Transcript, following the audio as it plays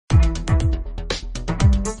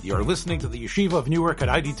You're listening to the Yeshiva of Newark at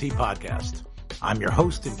IDT podcast. I'm your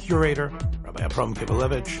host and curator, Rabbi Abram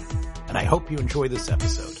Kibalevich, and I hope you enjoy this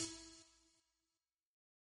episode.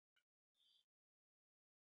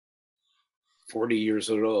 "40 years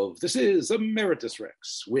old. This is Emeritus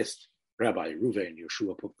Rex with Rabbi Reuven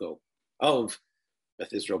Yeshua Pupko of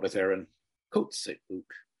Beth Israel Beth Aaron, Côte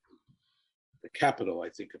Saint-Luc, the capital, I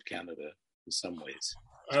think, of Canada in some ways,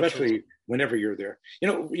 especially whenever you're there.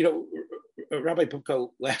 Rabbi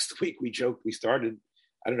Pupko, last week we joked, we started,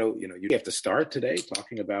 you have to start today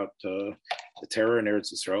talking about the terror in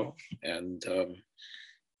Eretz Yisrael and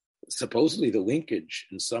supposedly the linkage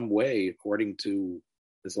in some way, according to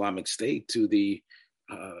Islamic State, to the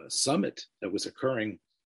summit that was occurring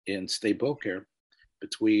in Sde Boker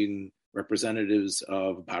between representatives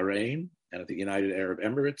of Bahrain and the United Arab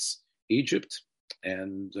Emirates, Egypt,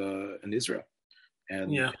 and Israel.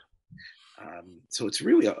 And so it's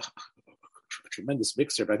really a tremendous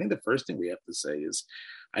mixture. But I think the first thing we have to say is,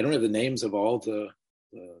 I don't have the names of all the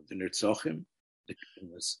Nirtzochim.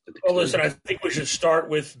 Well, listen, I think we should start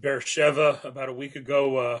with Beersheva. About a week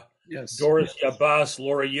ago, yes. Doris Yabas,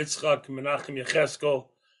 Laura Yitzchak, Menachem Yecheskel,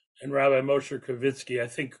 and Rabbi Moshe Kravitsky. I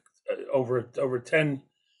think over 10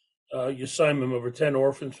 Yisayimim, over 10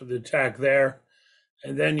 orphans for the attack there.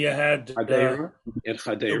 And then you had Hadera,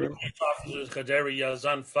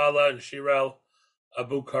 Yazan Fala and Shirel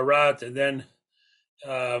Abu Karat. And then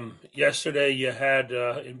yesterday you had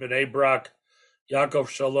in Bnei Brak, Yaakov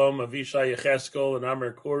Shalom, Avishai Yecheskel, and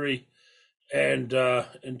Amir Kuri, and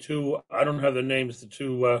two, I don't have the names, the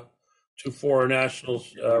two foreign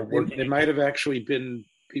nationals. They might have actually been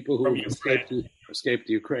people who escaped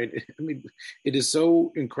Ukraine. I mean, it is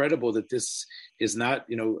so incredible that this is not,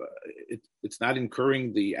 it's not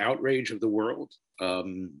incurring the outrage of the world.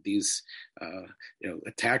 These,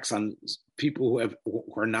 attacks on people who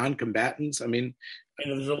are non-combatants. I mean,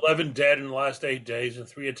 there's 11 dead in the last 8 days and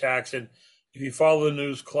 3 attacks. And if you follow the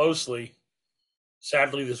news closely,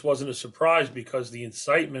 sadly, this wasn't a surprise because the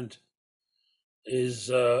incitement is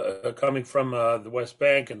coming from the West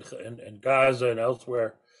Bank and Gaza and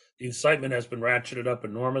elsewhere. The incitement has been ratcheted up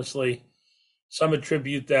enormously. Some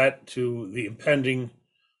attribute that to the impending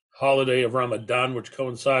holiday of Ramadan, which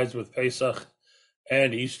coincides with Pesach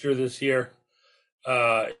and Easter this year,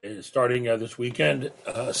 starting this weekend.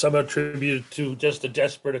 Some attribute it to just a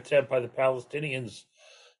desperate attempt by the Palestinians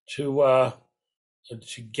to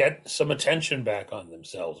get some attention back on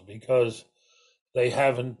themselves, because they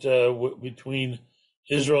haven't, between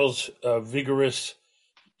Israel's vigorous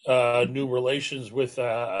new relations with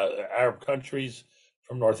Arab countries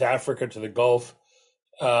from North Africa to the Gulf,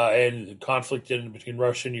 and the conflict between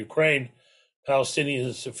Russia and Ukraine,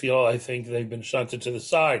 Palestinians feel, I think, they've been shunted to the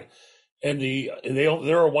side, and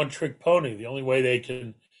they're a one-trick pony. The only way they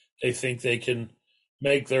think they can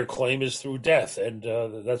make their claim is through death, and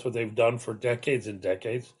that's what they've done for decades and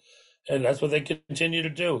decades, and that's what they continue to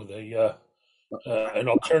do. An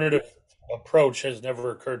alternative approach has never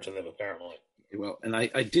occurred to them, apparently. Well, and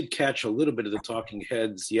I did catch a little bit of the talking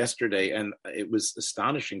heads yesterday, and it was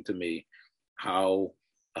astonishing to me how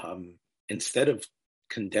instead of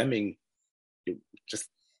condemning just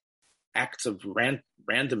acts of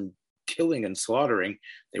random killing and slaughtering,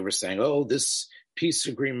 they were saying, "Oh, this peace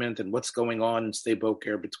agreement and what's going on in Sde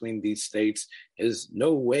Boker between these states is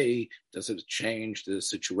no way does it change the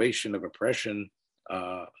situation of oppression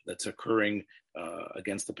that's occurring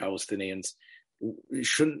against the Palestinians." We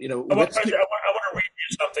shouldn't, I want to read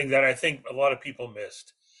you something that I think a lot of people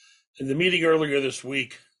missed. In the meeting earlier this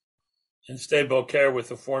week in Sde Boker with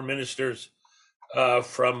the foreign ministers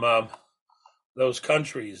from those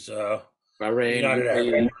countries, Bahrain, United Arab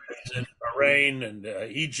Emirates and Bahrain and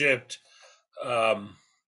Egypt and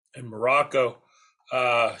Morocco,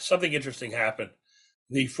 something interesting happened.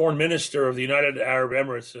 The foreign minister of the United Arab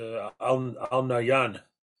Emirates, Al Nahyan,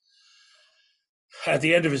 at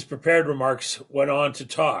the end of his prepared remarks, went on to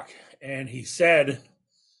talk, and he said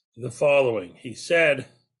the following. He said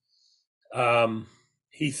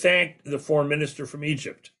he thanked the foreign minister from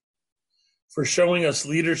Egypt for showing us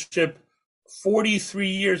leadership 43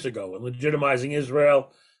 years ago in legitimizing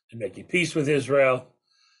Israel and making peace with Israel.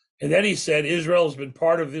 And then he said Israel has been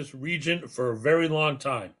part of this region for a very long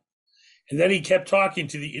time. And then he kept talking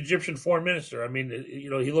to the Egyptian foreign minister. I mean, he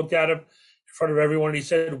looked at him in front of everyone and he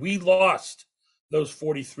said, "We lost those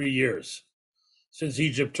 43 years since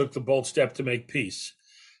Egypt took the bold step to make peace."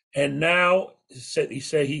 And now, the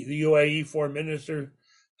UAE foreign minister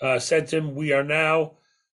said to him, we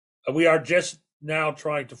are just now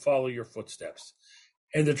trying to follow your footsteps.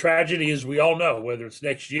 And the tragedy is, we all know, whether it's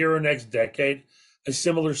next year or next decade, a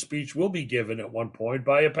similar speech will be given at one point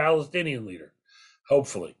by a Palestinian leader.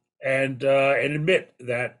 hopefully, and admit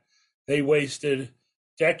that they wasted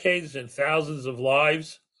decades and thousands of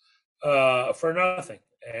lives for nothing,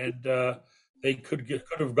 and they could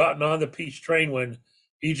have gotten on the peace train when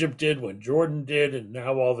Egypt did, when Jordan did, and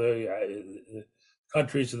now all the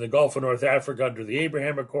countries in the Gulf of North Africa under the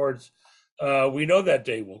Abraham Accords. We know that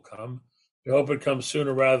day will come. We hope it comes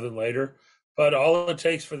sooner rather than later. But all it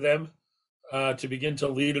takes for them to begin to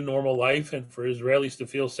lead a normal life and for Israelis to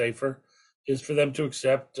feel safer is for them to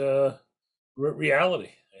accept reality,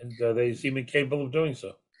 and they seem incapable of doing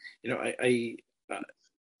so.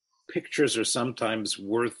 Pictures are sometimes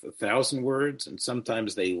worth 1,000 words, and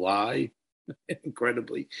sometimes they lie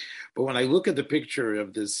incredibly. But when I look at the picture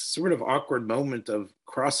of this sort of awkward moment of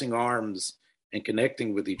crossing arms and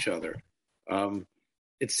connecting with each other,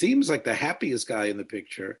 it seems like the happiest guy in the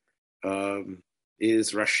picture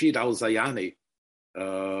is Rashid Al-Zayani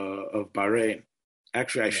of Bahrain.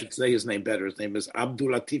 Actually, I should say his name better. His name is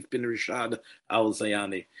Abdul Latif bin Rishad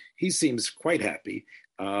Al-Zayani. He seems quite happy.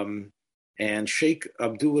 And Sheikh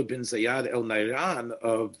Abdullah bin Zayed Al Nahyan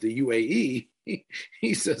of the UAE,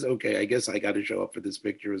 he says, okay, I guess I got to show up for this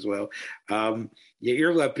picture as well. Yair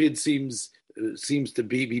Lapid seems to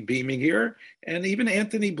be beaming here. And even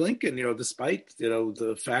Anthony Blinken, despite,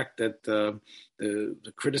 the fact that the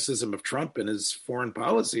criticism of Trump and his foreign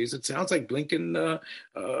policies, it sounds like Blinken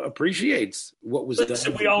appreciates what was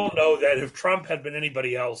done. We all know that if Trump had been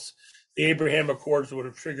anybody else, the Abraham Accords would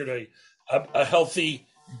have triggered a healthy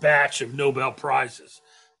batch of Nobel Prizes.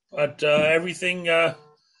 But everything,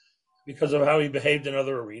 because of how he behaved in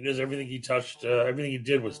other arenas, everything he touched, everything he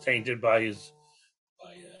did was tainted by his,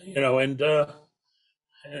 and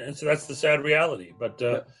so that's the sad reality. But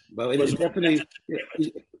well, it's definitely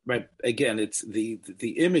right. Again, it's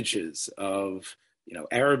the images of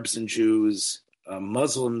Arabs and Jews,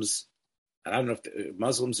 Muslims. I don't know if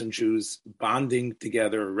Muslims and Jews bonding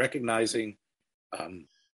together, recognizing.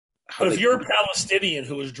 But if you're a Palestinian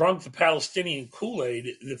who has drunk the Palestinian Kool-Aid,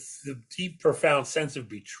 the deep, profound sense of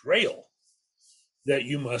betrayal that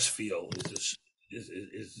you must feel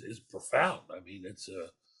is profound. I mean, it's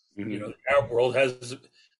the Arab world has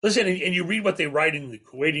listen, and you read what they write in the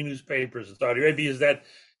Kuwaiti newspapers in Saudi Arabia is that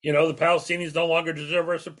the Palestinians no longer deserve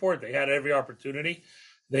our support. They had every opportunity.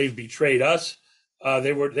 They've betrayed us.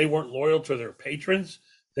 They weren't loyal to their patrons.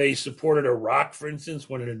 They supported Iraq, for instance,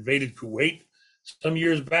 when it invaded Kuwait some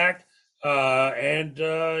years back, and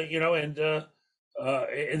the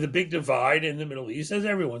big divide in the Middle East, as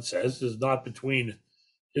everyone says, is not between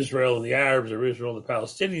Israel and the Arabs or Israel and the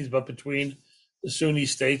Palestinians, but between the Sunni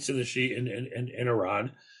states and the Shia and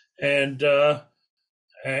Iran, and there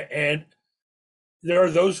are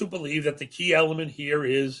those who believe that the key element here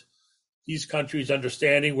is these countries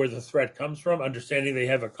understanding where the threat comes from, understanding they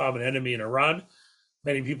have a common enemy in Iran.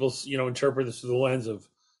 Many people, interpret this through the lens of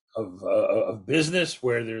business,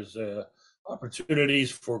 where there's opportunities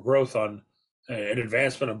for growth and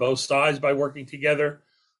advancement on both sides by working together.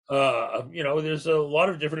 There's a lot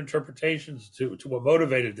of different interpretations to what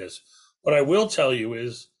motivated this. What I will tell you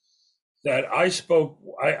is that I'm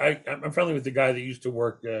friendly with the guy that used to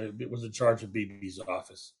work, was in charge of Bibi's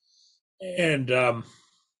office. And I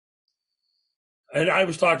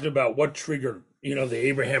was talking about what triggered, the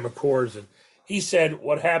Abraham Accords. And he said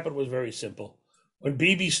what happened was very simple. When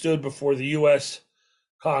Bibi stood before the U.S.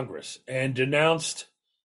 Congress and denounced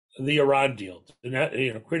the Iran deal,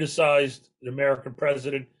 criticized the American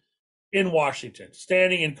president in Washington,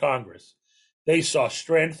 standing in Congress, they saw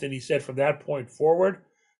strength. And he said from that point forward,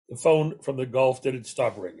 the phone from the Gulf didn't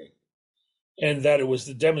stop ringing. And that it was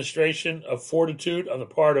the demonstration of fortitude on the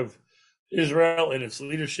part of Israel and its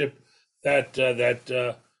leadership that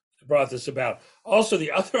brought this about. Also,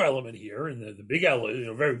 the other element here, and the big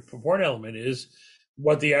element, very important element, is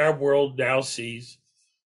what the Arab world now sees,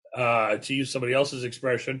 to use somebody else's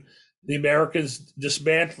expression, the Americans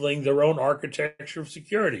dismantling their own architecture of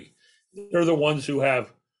security. They're the ones who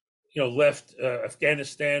have, left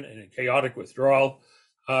Afghanistan in a chaotic withdrawal.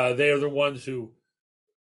 They are the ones who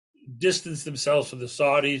distanced themselves from the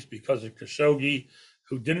Saudis because of Khashoggi,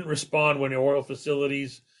 who didn't respond when the oil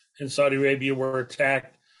facilities in Saudi Arabia were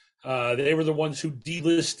attacked. They were the ones who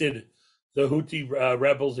delisted the Houthi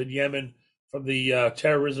rebels in Yemen from the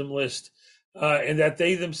terrorism list, and that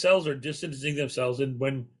they themselves are distancing themselves. And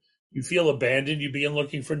when you feel abandoned, you begin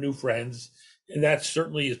looking for new friends. And that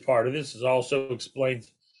certainly is part of this. It also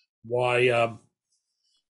explains why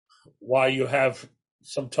you have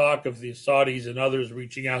some talk of the Saudis and others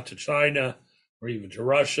reaching out to China or even to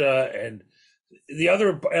Russia. And the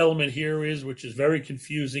other element here is, which is very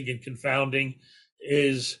confusing and confounding,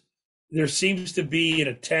 is there seems to be an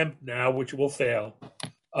attempt now, which will fail,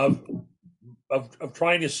 of of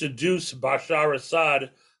trying to seduce Bashar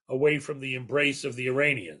Assad away from the embrace of the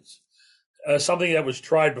Iranians. Something that was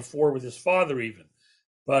tried before with his father, even.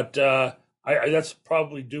 But that's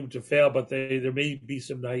probably doomed to fail. But there may be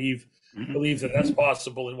some naive belief that that's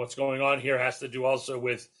possible. And what's going on here has to do also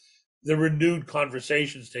with the renewed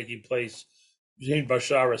conversations taking place between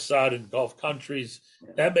Bashar Assad and Gulf countries.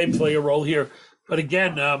 That may play a role here. But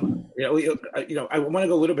again, I want to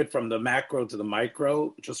go a little bit from the macro to the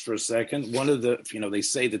micro just for a second. One of the, they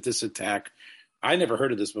say that this attack, I never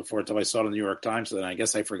heard of this before until I saw it in the New York Times, so then I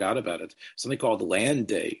guess I forgot about it. Something called Land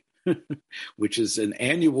Day, which is an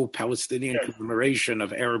annual Palestinian commemoration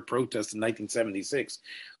of Arab protests in 1976.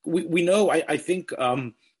 We know, I think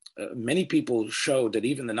many people showed that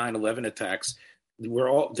even the 9/11 attacks,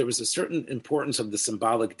 there was a certain importance of the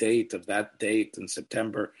symbolic date of that date in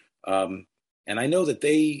September. And I know that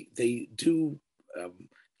they do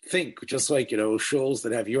think, just like, shuls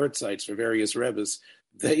that have yortzites for various rebbes,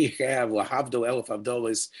 they have lahavdol elf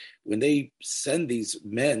avdolis. When they send these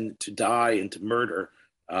men to die and to murder,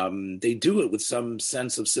 they do it with some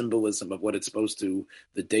sense of symbolism of what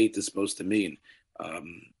the date is supposed to mean.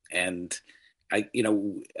 And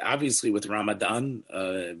obviously with Ramadan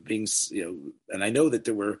being, and I know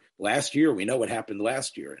that last year, we know what happened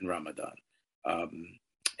last year in Ramadan.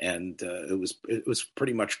 And it was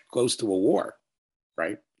pretty much close to a war,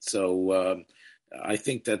 right? So I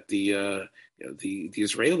think that the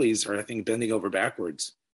Israelis are, I think, bending over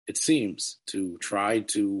backwards, it seems, to try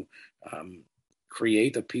to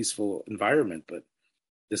create a peaceful environment. But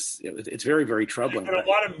it's very, very troubling. I had a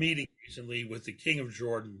lot of meetings recently with the King of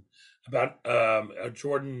Jordan about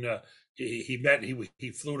Jordan. He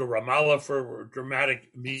flew to Ramallah for a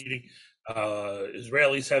dramatic meeting.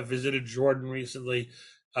 Israelis have visited Jordan recently.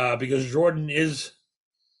 Because Jordan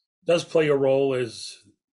does play a role as,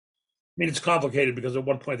 it's complicated because at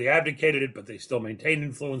one point they abdicated it, but they still maintain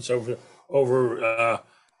influence over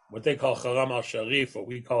what they call Haram al-Sharif, what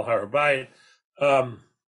we call Har Bayit,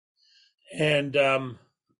 and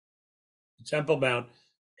Temple Mount.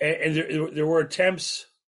 And there were attempts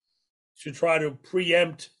to try to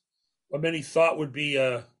preempt what many thought would be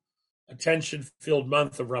a tension-filled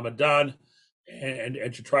month of Ramadan,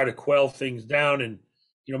 and to try to quell things down and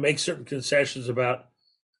make certain concessions about,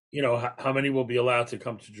 how many will be allowed to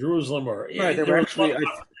come to Jerusalem. Or right, they were actually.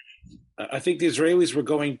 I think the Israelis were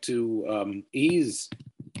going to ease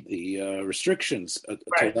the restrictions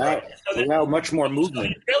to allow much more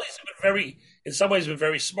movement. The Israelis have been in some ways,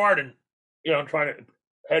 very smart and trying to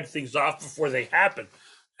head things off before they happen,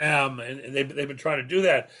 and they've been trying to do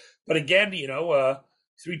that. But again,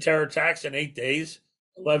 3 terror attacks in 8 days,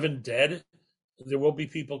 11 dead. There will be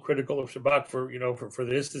people critical of Shabak for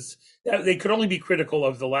this. They could only be critical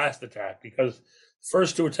of the last attack because the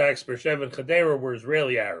first 2 attacks, Beersheba and Chadera, were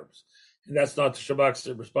Israeli Arabs, and that's not Shabak's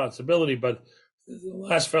responsibility. But the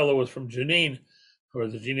last fellow was from Jenin, or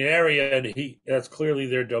the Jenin area, and that's clearly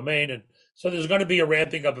their domain. And so there's going to be a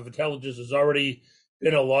ramping up of intelligence. There's already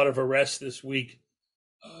been a lot of arrests this week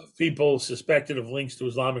of people suspected of links to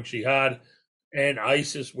Islamic Jihad and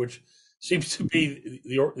ISIS, which seems to be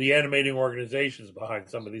the animating organizations behind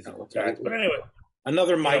some of these attacks. But anyway,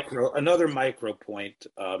 another micro point.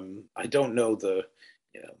 I don't know the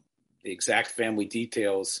exact family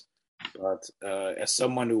details, but as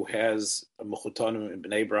someone who has a mechutonim in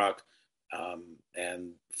Bnei Brak,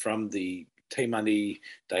 and from the Taimani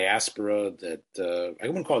diaspora, that I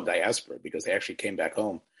wouldn't call it diaspora because they actually came back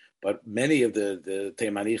home, but many of the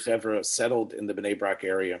Taimani chevra settled in the Bnei Brak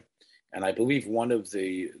area. And I believe one of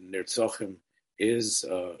the Nirtzochim is,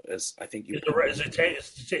 as I think you is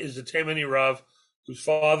a Taimani Rav whose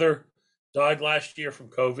father died last year from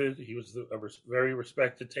COVID. He was a very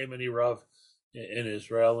respected Taimani Rav in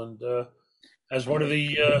Israel, and as one of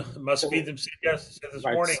the Maskidim said this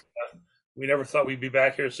morning, we never thought we'd be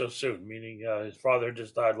back here so soon. Meaning his father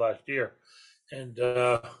just died last year, and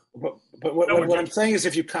but what I'm saying is,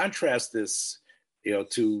 if you contrast this,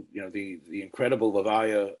 to the incredible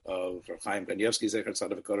Levaya of Chaim Kanievsky Zecher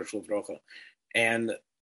Tzaddik Kodesh Livrocha, and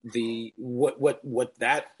what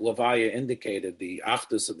that Levaya indicated, the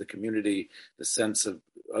achdus of the community, the sense of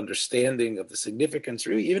understanding of the significance,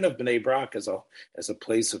 really, even of Bnei Brak as a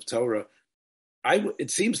place of Torah.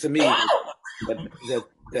 It seems to me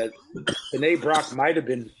that Bnei Brak might have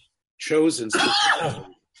been chosen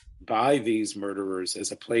by these murderers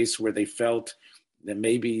as a place where they felt that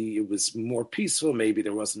maybe it was more peaceful, maybe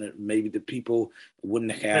the people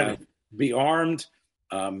wouldn't be armed.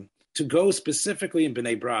 To go specifically in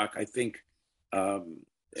Bnei Brak, I think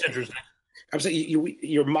it's interesting. I'm saying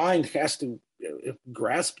your mind has to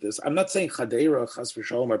grasp this. I'm not saying Hadera, Chas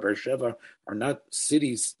v'Shalom, or Beersheba are not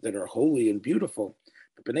cities that are holy and beautiful,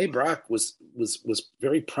 but Bnei Brak was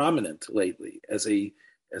very prominent lately as a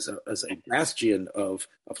bastion of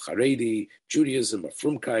Haredi Judaism, of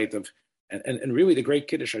Frumkeit, and really the great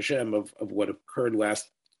Kiddush Hashem of what occurred last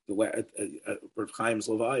Rav Chaim's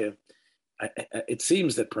Levaya. It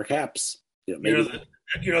seems that perhaps maybe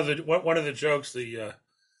one of the jokes the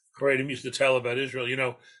Haredim used to tell about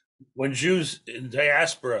Israel. When Jews in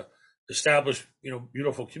diaspora established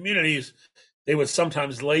beautiful communities, they would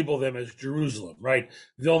sometimes label them as Jerusalem, right?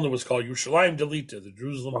 Vilna was called Yerushalayim Delita, the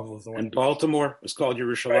Jerusalem of Lithuania. And Baltimore was called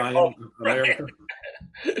Yerushalayim, America.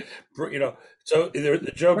 So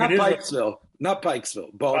the joke not in Israel, not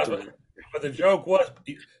Pikesville, Baltimore. But the joke was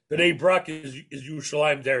Bnei Brak is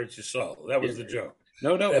Yerushalayim Deretz Yisrael. That was the joke.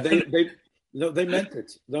 No, they meant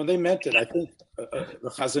it. No, they meant it. I think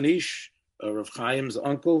the Chazon Ish, Rav Chaim's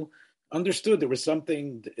uncle, understood there was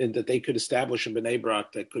something that they could establish in Bnei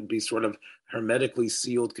Brak that could be sort of hermetically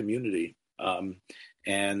sealed community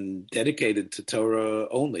and dedicated to Torah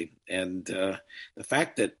only. And the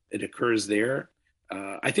fact that it occurs there,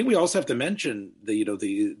 I think we also have to mention the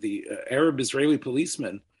Arab-Israeli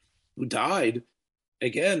policeman who died.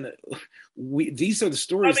 Again, these are the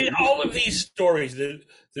stories. I mean, all of these stories, the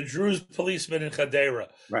Druze policeman in Hadera,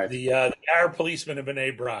 right. the Arab policeman in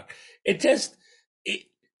Bnei Brak,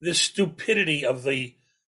 the stupidity of the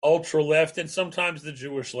ultra left and sometimes the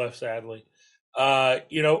Jewish left, sadly, and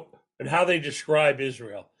how they describe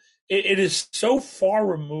Israel. It is so far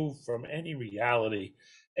removed from any reality.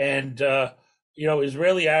 And,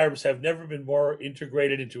 Israeli Arabs have never been more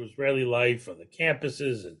integrated into Israeli life on the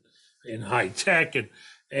campuses and in high tech.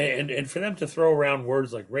 And for them to throw around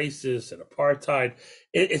words like racist and apartheid,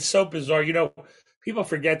 it's so bizarre. People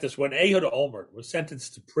forget this. When Ehud Olmert was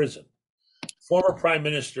sentenced to prison, former prime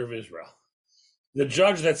minister of Israel, the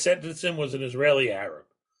judge that sentenced him was an Israeli Arab,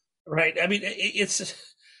 right? I mean, it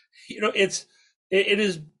is,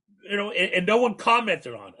 and no one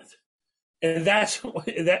commented on it. And that's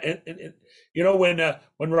that.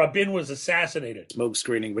 When Rabin was assassinated, smoke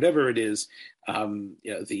screening, whatever it is,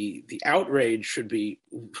 the outrage should be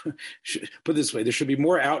put this way: there should be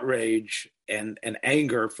more outrage and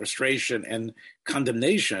anger, frustration, and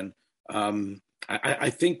condemnation. I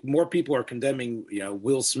think more people are condemning,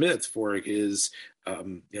 Will Smith for his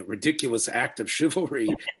ridiculous act of chivalry,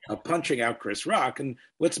 punching out Chris Rock, and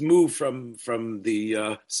let's move from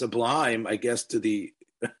the sublime, I guess, to the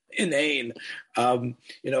inane. I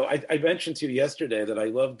mentioned to you yesterday that I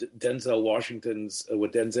loved Denzel Washington's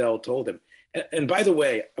what Denzel told him. And by the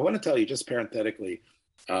way, I want to tell you just parenthetically,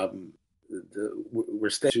 we're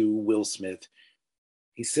staying to Will Smith.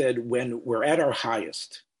 He said, when we're at our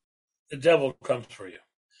highest, the devil comes for you.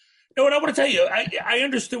 What I want to tell you, I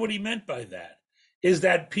understood what he meant by that, is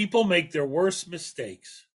that people make their worst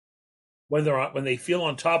mistakes when they feel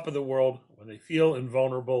on top of the world, when they feel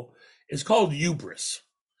invulnerable. It's called hubris.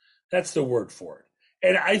 That's the word for it.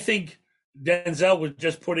 And I think Denzel was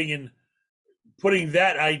just putting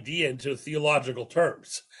that idea into theological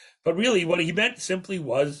terms. But really what he meant simply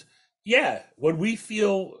was, when we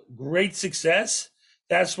feel great success,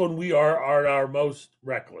 that's when we are our most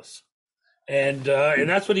reckless. And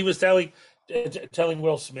that's what he was telling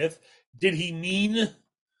Will Smith. Did he mean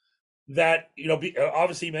that,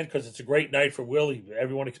 obviously he meant because it's a great night for Will.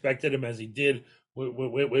 Everyone expected him, as he did,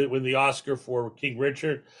 win the Oscar for King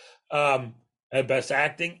Richard at Best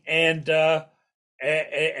Acting, and that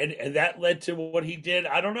led to what he did.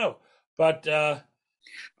 I don't know, but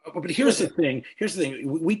here's the thing.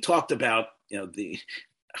 We talked about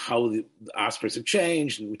how the Oscars have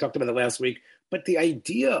changed, and we talked about it last week. But the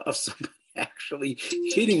idea of somebody actually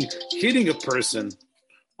hitting a person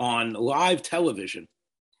on live television.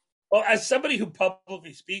 Well, as somebody who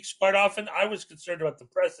publicly speaks quite often, I was concerned about the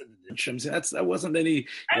precedent. That wasn't any.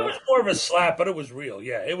 It was more of a slap, but it was real.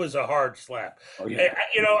 Yeah, it was a hard slap. Oh, yeah.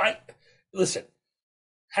 Listen.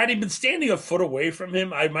 Had he been standing a foot away from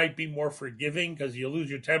him, I might be more forgiving, because you lose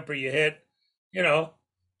your temper, you hit.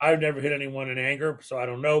 I've never hit anyone in anger, so I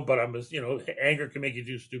don't know. But anger can make you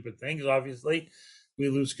do stupid things. Obviously, we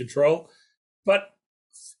lose control. But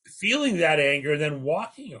feeling that anger, and then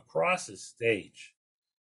walking across the stage.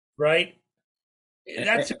 Right,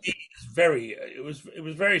 that to me is it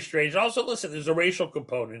was very strange. Also, listen, there's a racial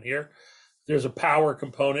component here. There's a power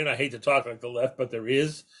component. I hate to talk like the left, but there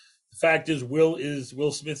is. The fact is, Will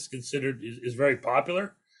Smith's considered is very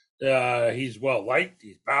popular. He's well liked.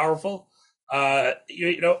 He's powerful. Had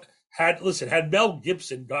Mel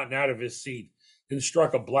Gibson gotten out of his seat and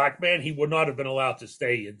struck a black man, he would not have been allowed to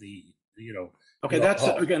stay in the Okay, that's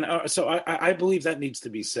again. So I believe that needs to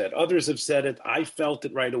be said. Others have said it. I felt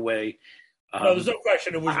it right away. No, there's no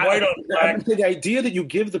question. It was white on black. The idea that you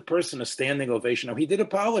give the person a standing ovation. Now, he did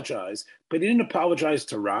apologize, but he didn't apologize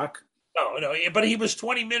to Rock. No, but he was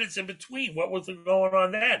 20 minutes in between. What was going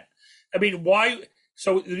on then? I mean, why?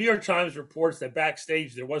 So the New York Times reports that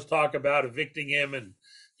backstage there was talk about evicting him and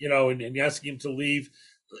asking him to leave.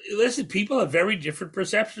 Listen, people have very different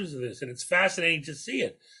perceptions of this, and it's fascinating to see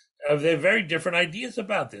it. They have very different ideas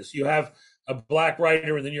about this. You have a black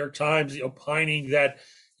writer in the New York Times opining that,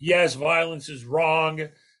 yes, violence is wrong,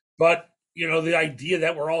 but, the idea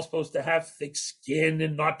that we're all supposed to have thick skin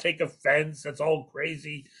and not take offense, that's all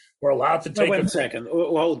crazy. We're allowed to take wait a second.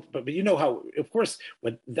 Well, but you know how, of course,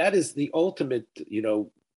 when that is the ultimate,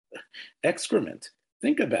 excrement.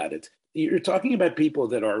 Think about it. You're talking about people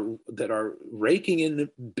that are raking in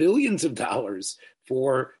billions of dollars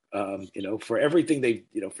for for everything they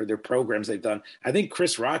for their programs they've done. I think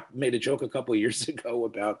Chris Rock made a joke a couple of years ago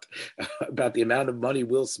about the amount of money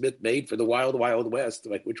Will Smith made for the Wild Wild West,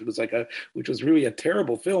 which was really a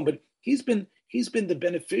terrible film. But he's been the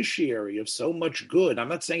beneficiary of so much good. I'm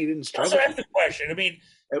not saying he didn't struggle. So that's the question. I mean,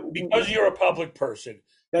 because you're a public person,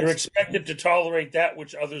 you're expected to tolerate that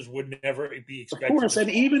which others would never be expected. Of course, and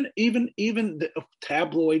even the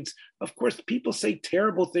tabloids. Of course, people say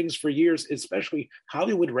terrible things for years, especially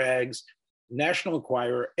Hollywood Rags, National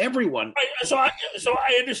Enquirer, everyone. So I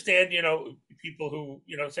understand, people who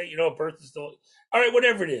say a person's still all right,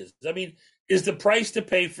 whatever it is. I mean, is the price to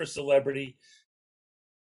pay for celebrity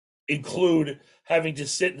include having to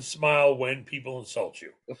sit and smile when people insult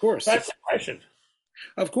you? Of course, that's the question.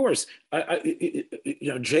 Of course,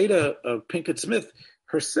 Jada Pinkett Smith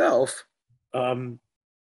herself,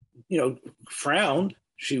 frowned.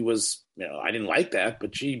 She was, I didn't like that,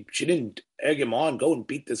 but she didn't egg him on. Go and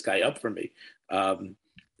beat this guy up for me. And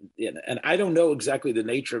I don't know exactly the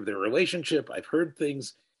nature of their relationship. I've heard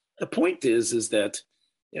things. The point is that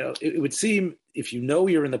it would seem if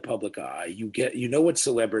you're in the public eye, you know what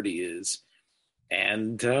celebrity is,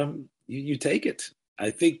 and you take it. I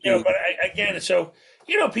think.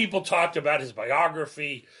 People talked about his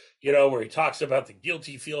biography, where he talks about the guilt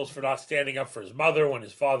he feels for not standing up for his mother when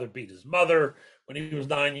his father beat his mother when he was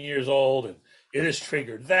 9 years old, and it has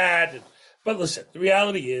triggered that. But listen, the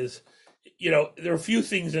reality is, there are a few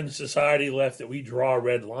things in society left that we draw a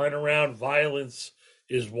red line around. Violence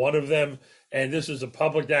is one of them, and this is a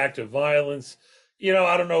public act of violence.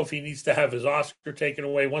 I don't know if he needs to have his Oscar taken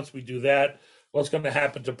away. Once we do that, what's going to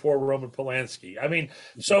happen to poor Roman Polanski? I mean,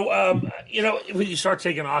 so, when you start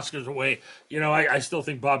taking Oscars away, I still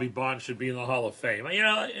think Bobby Bond should be in the Hall of Fame.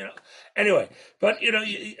 Anyway, but,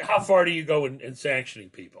 how far do you go in sanctioning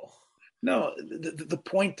people? No, the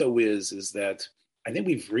point, though, is that I think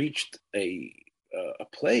we've reached a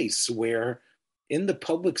place where in the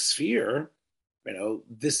public sphere,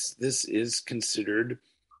 this is considered,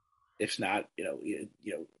 if not,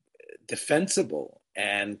 defensible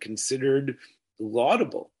and considered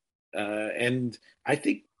laudable, and I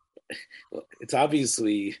think it's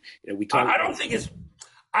obviously we talk. I don't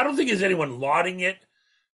think it's anyone lauding it.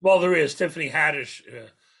 Well, there is. Tiffany Haddish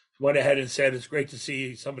went ahead and said it's great to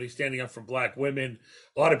see somebody standing up for black women.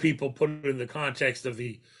 A lot of people put it in the context of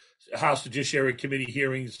the House Judiciary Committee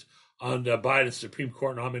hearings on Biden's Supreme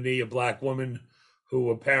Court nominee, a black woman who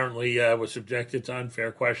apparently was subjected to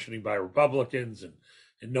unfair questioning by Republicans, and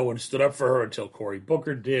no one stood up for her until Cory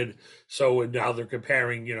Booker did. So now they're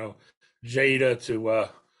comparing, Jada to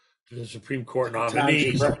the Supreme Court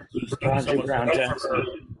nominee.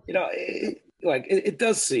 It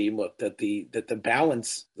does seem, look, that the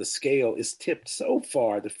balance, the scale is tipped so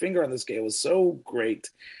far. The finger on the scale is so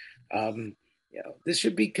great. This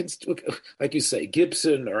should be, like you say,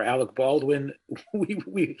 Gibson or Alec Baldwin. We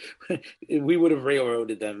would have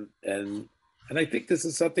railroaded them, and I think this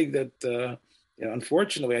is something that.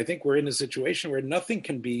 Unfortunately, I think we're in a situation where nothing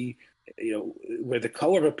can be, where the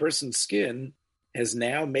color of a person's skin has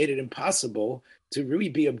now made it impossible to really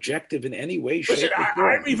be objective in any way, shape, or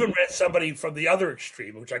form. I've even read somebody from the other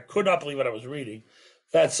extreme, which I could not believe what I was reading,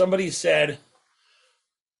 that somebody said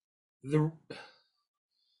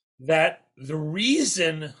that the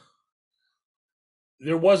reason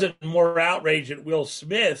there wasn't more outrage at Will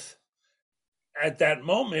Smith at that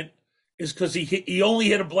moment is because he only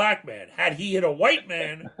hit a black man. Had he hit a white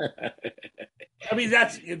man, I mean,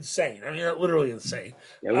 that's insane. I mean, literally insane.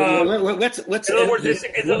 Yeah, let's.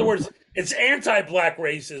 In other words, it's anti-black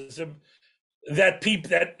racism that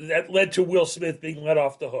led to Will Smith being let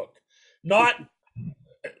off the hook, not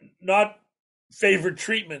favored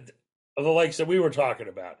treatment of the likes that we were talking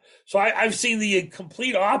about. So I've seen the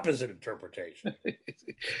complete opposite interpretation.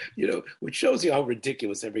 Which shows you how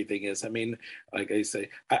ridiculous everything is. I mean, like I say,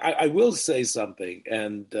 I will say something,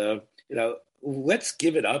 and let's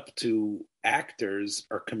give it up to actors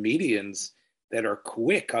or comedians that are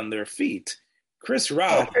quick on their feet. Chris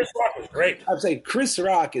Rock. Oh, Chris Rock was great. I'm saying Chris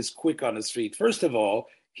Rock is quick on his feet. First of all,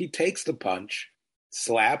 he takes the punch,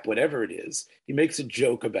 slap, whatever it is. He makes a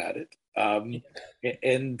joke about it. I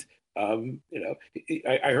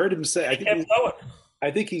heard him say, I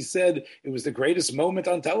think he said it was the greatest moment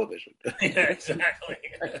on television. Yeah, exactly.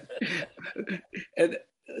 and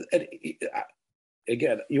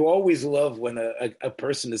again, you always love when a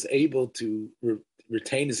person is able to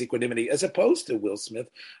retain his equanimity, as opposed to Will Smith.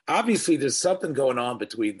 Obviously, there's something going on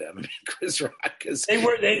between them. I mean, Chris Rock is.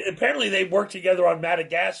 Apparently they worked together on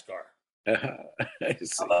Madagascar. I'm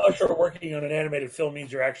not sure working on an animated film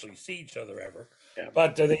means you actually see each other ever,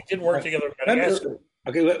 but they did work together on Madagascar.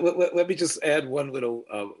 Okay, let me just add one little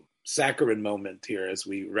saccharine moment here as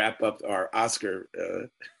we wrap up our Oscar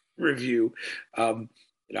review. I'm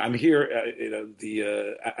here.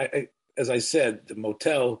 As I said, the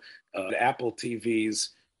motel, Apple TV's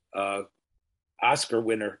Oscar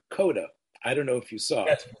winner, Coda. I don't know if you saw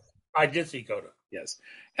it. I did see Coda. Yes.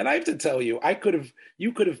 And I have to tell you,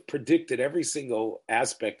 you could have predicted every single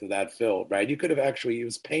aspect of that film, right? You could have actually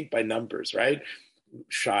used paint by numbers, right?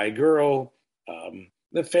 Shy girl,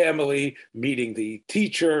 the family, meeting the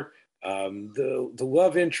teacher, the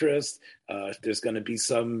love interest. There's going to be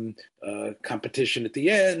some competition at the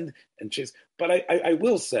end, and chase. But I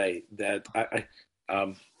will say that I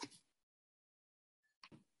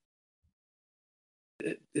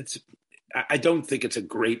don't think it's a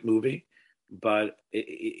great movie, but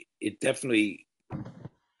it definitely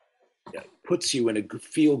puts you in a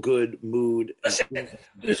feel-good mood.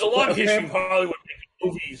 There's a long history of Hollywood making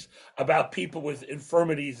movies about people with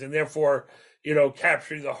infirmities, and therefore,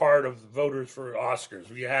 capturing the heart of the voters for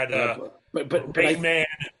Oscars. We had Big Man,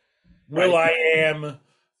 Will I Am,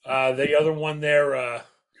 the other one there.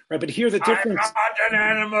 Right, but here the difference. I'm not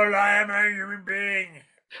an animal. I am a human being.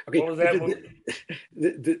 Okay, what was that movie?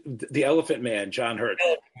 The Elephant Man, John Hurt.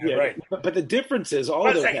 Right. But the difference is all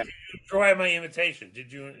those. Did you enjoy my invitation?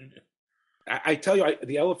 Did you? I tell you,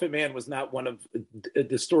 the Elephant Man was not one of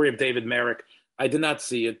the story of David Merrick. I did not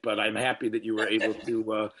see it, but I'm happy that you were able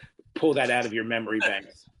to pull that out of your memory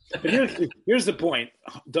banks. But here's the point: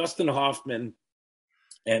 Dustin Hoffman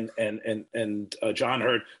and John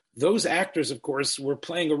Hurt, those actors, of course, were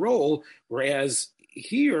playing a role, whereas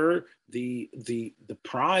here the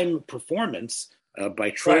prime performance by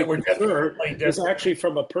Troy McClure is actually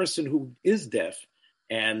from a person who is deaf,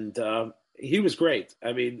 and he was great.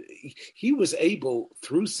 I mean, he was able,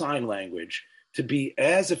 through sign language, to be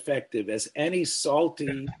as effective as any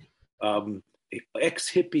salty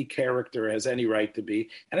ex-hippie character has any right to be.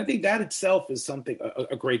 And I think that itself is something,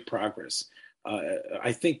 a great progress.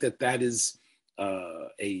 I think that is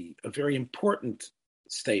a very important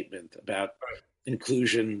statement about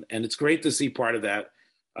inclusion, and it's great to see part of that.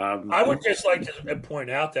 I would just like to point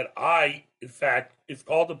out that I, in fact, if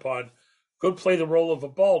called upon, could play the role of a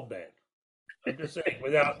bald man. I'm just saying,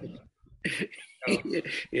 without.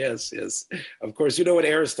 Yes. Of course, you know what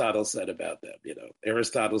Aristotle said about them.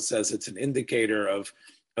 Aristotle says it's an indicator of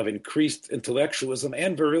increased intellectualism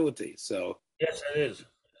and virility. So yes, it is.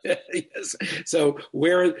 Yes. So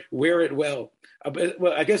wear it well.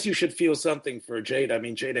 Well, I guess you should feel something for Jada. I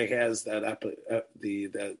mean, Jada has that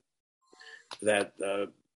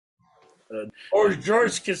or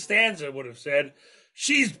George Costanza would have said,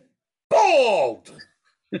 she's bald,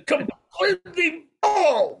 completely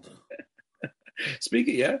bald.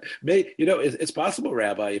 Speaking, it's possible,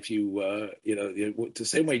 Rabbi, if you, the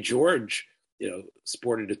same way George,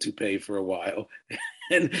 sported a toupee for a while,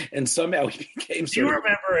 and somehow he became. Do you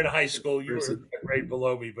remember in high school? You were right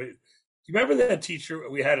below me, but do you remember that teacher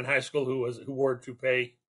we had in high school who wore a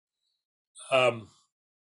toupee? An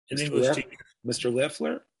English teacher, Mr.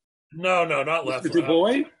 Leffler. No, not Leffler. Mr. Du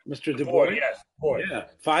Bois. Yes, Du Bois. Yeah,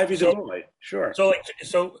 5 years Du Bois. Sure. So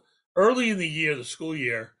early in the year, the school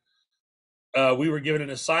year, we were given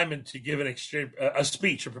an assignment to give a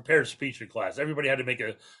prepared speech in class. Everybody had to make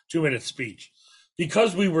a 2-minute speech.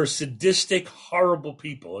 Because we were sadistic, horrible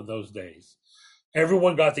people in those days,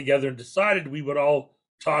 everyone got together and decided we would all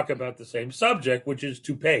talk about the same subject, which is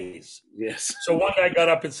toupees. Yes. So one guy got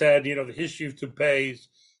up and said, the history of toupees,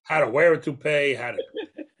 how to wear a toupee, how to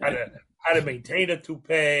maintain a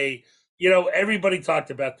toupee. Everybody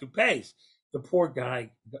talked about toupees. The poor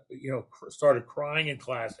guy, started crying in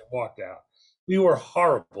class and walked out. We were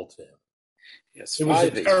horrible to him. Yes, it was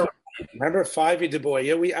a terrible Remember Fivey Du Bois?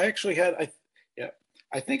 Yeah,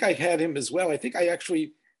 I think I had him as well. I think we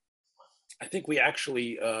actually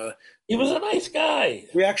He was a nice guy.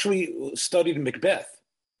 we actually studied Macbeth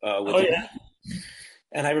with him. Yeah.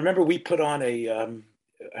 And I remember we put on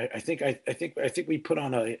I think we put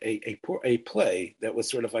on a play that was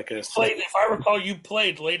sort of like If I recall, you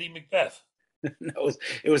played Lady Macbeth. No,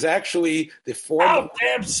 it was actually the former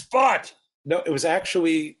damn spot. No, it was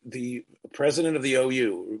actually the president of the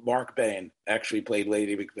OU, Mark Bain, actually played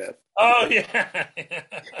Lady Macbeth. Oh yeah,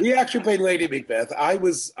 he actually played Lady Macbeth.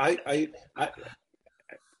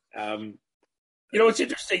 It's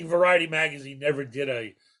interesting. Variety magazine never did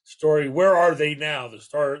a story. Where are they now? The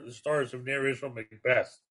stars of Near Israel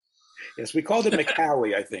Macbeth. Yes, we called it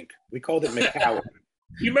McCowie. I think we called it McCowie.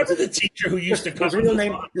 You remember the teacher who used to come? His real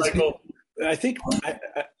name, I think,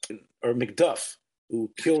 or Macduff, who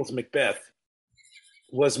kills Macbeth,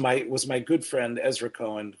 was my good friend Ezra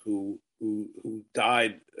Cohen, who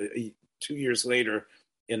died 2 years later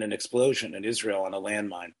in an explosion in Israel on a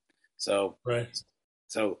landmine. So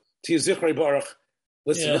Tia Zichri Baruch.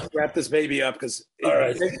 Listen, let's wrap this baby up because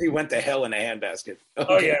it basically went to hell in a handbasket. Okay.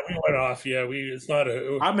 Oh yeah, we went off. Yeah, it's not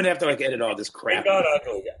a. I'm gonna have to edit all this crap. Not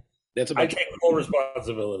ugly. I take full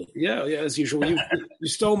responsibility. Yeah, as usual. You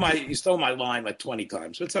stole my line like 20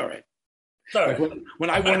 times. It's all right. Sorry. Like when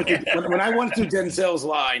I wanted to do Denzel's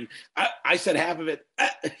line, I said half of it.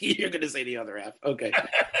 You're going to say the other half. Okay.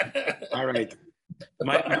 All right.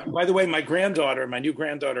 By the way, my new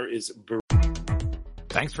granddaughter is.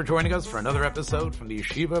 Thanks for joining us for another episode from the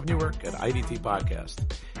Yeshiva of Newark at IDT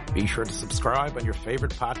Podcast. Be sure to subscribe on your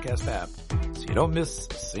favorite podcast app so you don't miss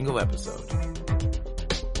a single episode.